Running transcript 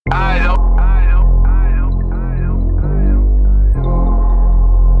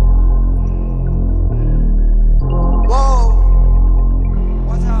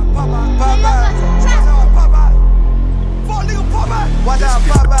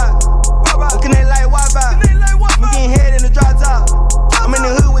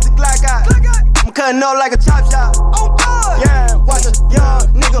cutting up like a chop shop. Yeah, watch a young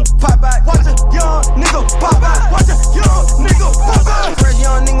nigga pop out. Watch a young nigga pop out. Watch a young nigga pop out. Fresh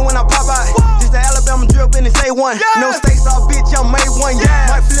young nigga when I pop out. Just the Alabama drip and it's A1. No stakes off, bitch, I'm made one.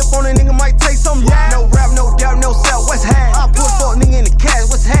 Might flip on a nigga, might take some. No rap, no doubt, no sell. What's had? I put fuck nigga in the cash.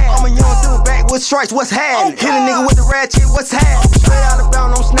 What's had? I'm a young silverback with stripes. What's had? Hit a nigga with the ratchet. What's had? Straight out of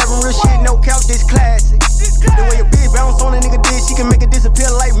bound, I'm snapping real shit. No couch, this classic. The way your bitch bounce on a nigga dick, she can make it disappear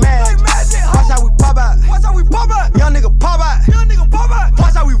like magic. Watch how we pop out. Young nigga pop out.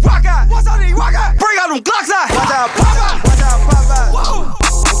 Watch how we rock out. Bring out them Glocks out. Watch how I pop out.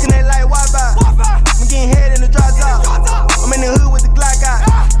 Looking at like Wi-Fi. I'm getting head in the drop top. I'm in the hood with the Glock out.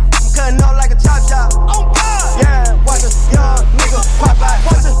 I'm cutting up like a chop shop. Yeah, watch a young nigga pop out.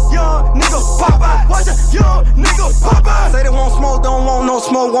 Say they want smoke, don't want no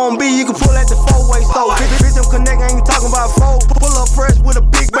smoke. Won't be, you can pull at the four-way stove. Bitch, them connect, I ain't talking about four. Pull up fresh with a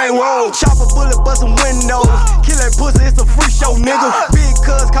big bang roll. Chop a bullet, bust some windows. Kill that pussy, it's a free show, nigga. Big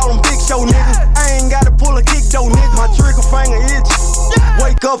cuz, call them big show niggas. I ain't gotta pull a kick though, nigga. My trigger finger itch.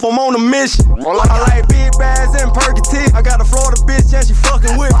 Wake up, I'm on a mission. I like big bags and Percocet. I got a Florida bitch and she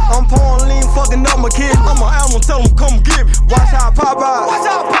fucking with. I'm pouring lean, fucking up my kid. I'm an album, tell them come get me. Watch how I pop out.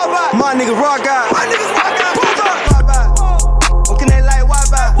 My niggas rock out. Pop out. I'm connect like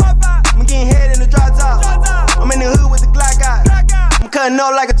Wi-Fi. I'm getting head in the drop top. I'm in the hood with the Glock out. I'm cutting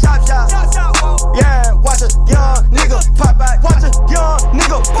up like a chop shop. Yeah, watch a young nigga pop out. Watch a young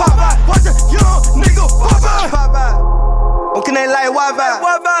nigga pop out. I'm connect like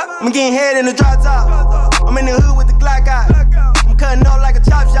Wi-Fi. I'm getting head in the drop top. I'm in the hood with the Glock out. I'm cutting up like a